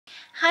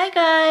Hi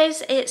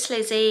guys, it's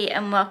Lizzie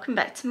and welcome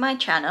back to my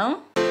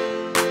channel.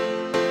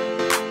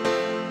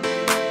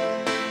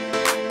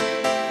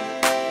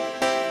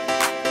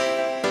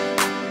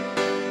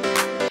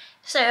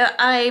 So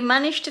I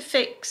managed to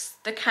fix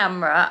the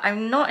camera.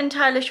 I'm not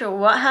entirely sure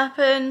what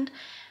happened,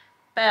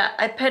 but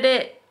I put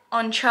it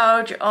on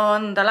charge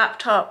on the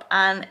laptop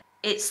and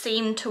it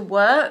seemed to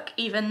work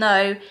even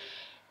though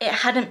it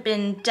hadn't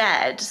been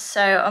dead.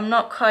 So I'm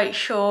not quite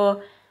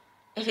sure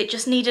if it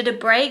just needed a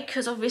break,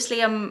 because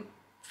obviously I'm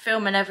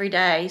filming every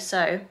day,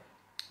 so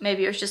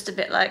maybe it was just a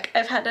bit like,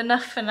 I've had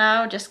enough for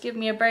now, just give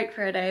me a break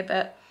for a day.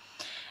 But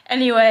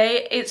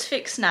anyway, it's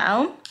fixed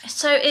now.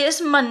 So it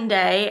is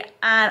Monday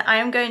and I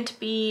am going to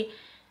be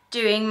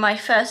doing my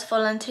first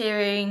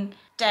volunteering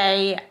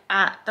day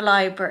at the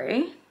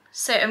library.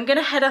 So I'm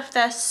gonna head off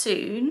there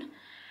soon.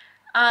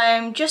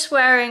 I'm just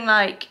wearing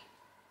like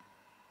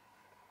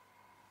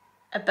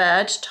a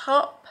bird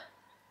top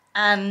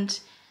and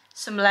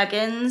some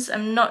leggings.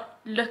 I'm not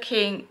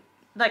looking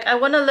like, I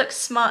want to look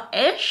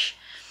smart-ish,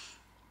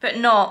 but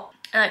not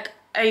like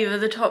over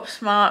the top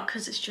smart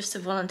because it's just a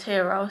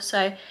volunteer role.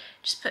 So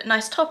just put a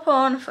nice top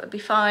on, thought it'd be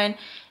fine.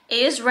 It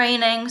is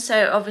raining,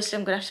 so obviously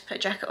I'm gonna have to put a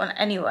jacket on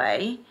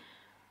anyway.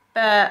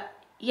 But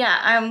yeah,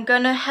 I'm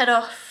gonna head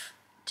off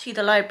to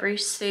the library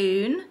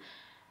soon.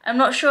 I'm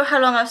not sure how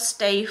long I'll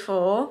stay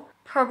for.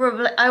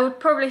 I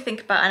would probably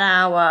think about an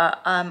hour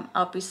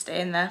I'll be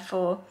staying there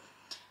for.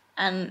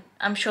 And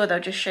I'm sure they'll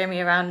just show me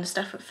around and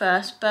stuff at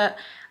first, but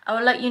I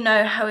will let you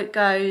know how it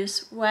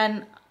goes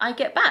when I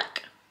get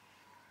back.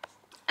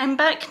 I'm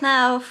back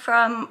now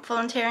from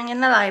volunteering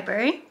in the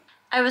library.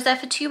 I was there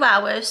for 2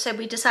 hours, so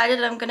we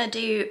decided I'm gonna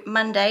do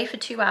Monday for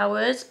 2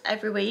 hours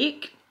every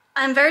week.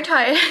 I'm very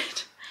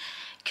tired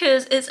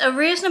because it's a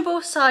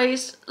reasonable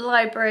sized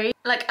library.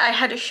 Like, I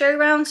had a show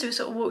round, so we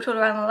sort of walked all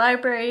around the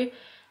library,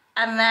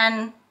 and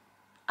then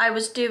I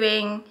was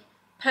putting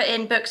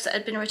books that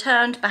had been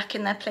returned back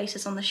in their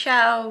places on the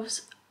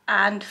shelves,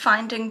 and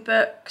finding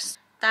books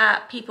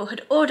that people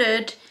had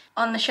ordered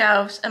on the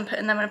shelves and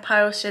putting them in a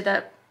pile so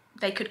that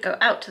they could go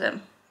out to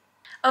them.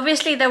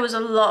 Obviously there was a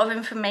lot of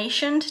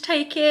information to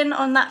take in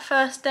on that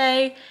first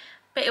day,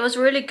 but it was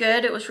really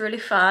good, it was really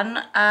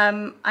fun. I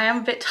am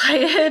a bit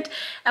tired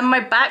and my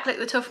back, like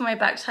the top of my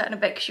back's hurting a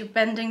bit because you're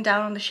bending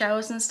down on the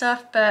shelves and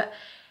stuff, but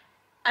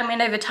I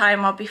mean over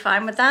time I'll be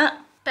fine with that.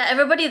 But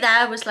everybody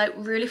there was like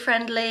really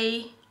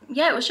friendly.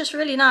 Yeah, it was just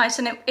really nice,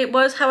 and it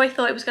was how I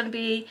thought it was going to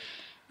be,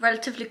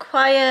 relatively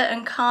quiet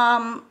and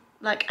calm,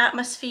 like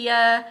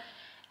atmosphere.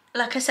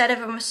 Like I said,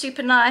 everyone was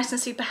super nice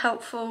and super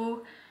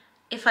helpful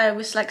if I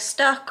was like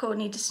stuck or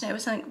needed to know where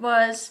something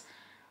was,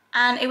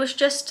 and it was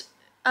just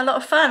a lot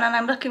of fun, and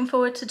I'm looking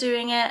forward to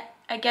doing it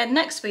again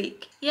next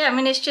week. Yeah, I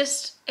mean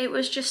it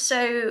was just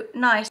so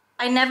nice.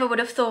 I never would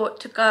have thought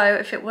to go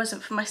if it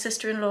wasn't for my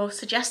sister-in-law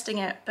suggesting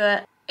it,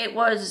 but it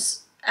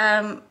was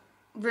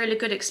really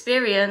good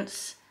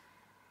experience.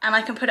 And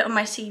I can put it on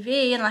my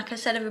CV, and like I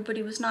said,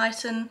 everybody was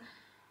nice, and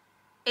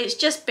it's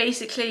just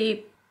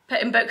basically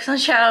putting books on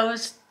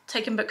shelves,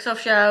 taking books off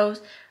shelves,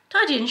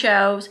 tidying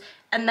shelves,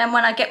 and then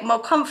when I get more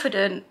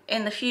confident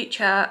in the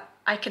future,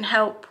 I can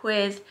help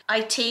with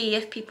IT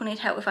if people need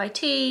help with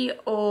IT,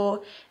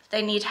 or if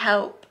they need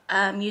help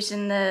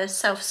using the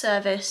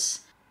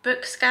self-service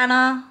book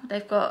scanner.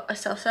 They've got a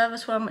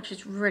self-service one, which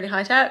is really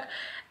high-tech.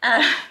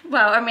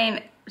 Well, I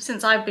mean,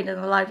 since I've been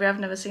in the library, I've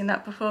never seen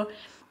that before.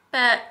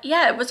 But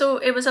yeah, it was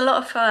a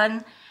lot of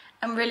fun.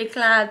 I'm really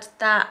glad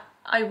that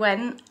I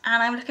went,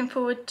 and I'm looking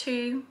forward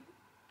to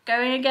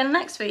going again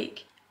next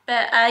week.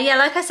 But yeah,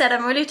 like I said,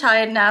 I'm really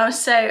tired now,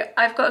 so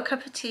I've got a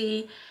cup of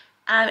tea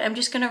and I'm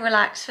just gonna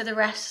relax for the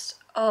rest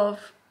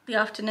of the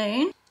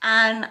afternoon,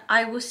 and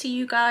I will see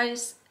you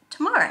guys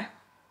tomorrow.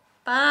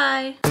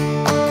 Bye.